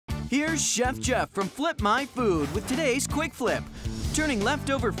Here's Chef Jeff from Flip My Food with today's Quick Flip, turning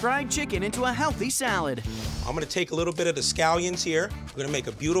leftover fried chicken into a healthy salad. I'm gonna take a little bit of the scallions here. We're gonna make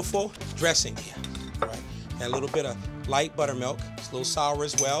a beautiful dressing here. All right. And a little bit of light buttermilk. It's a little sour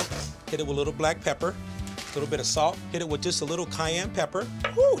as well. Hit it with a little black pepper, a little bit of salt. Hit it with just a little cayenne pepper.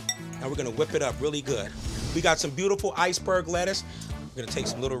 Woo! Now we're gonna whip it up really good. We got some beautiful iceberg lettuce. We're gonna take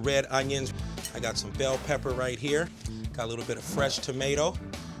some little red onions. I got some bell pepper right here. Got a little bit of fresh tomato.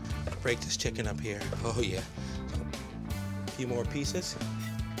 Break this chicken up here. Oh yeah. A few more pieces.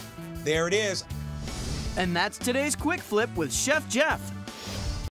 There it is. And that's today's Quick Flip with Chef Jeff.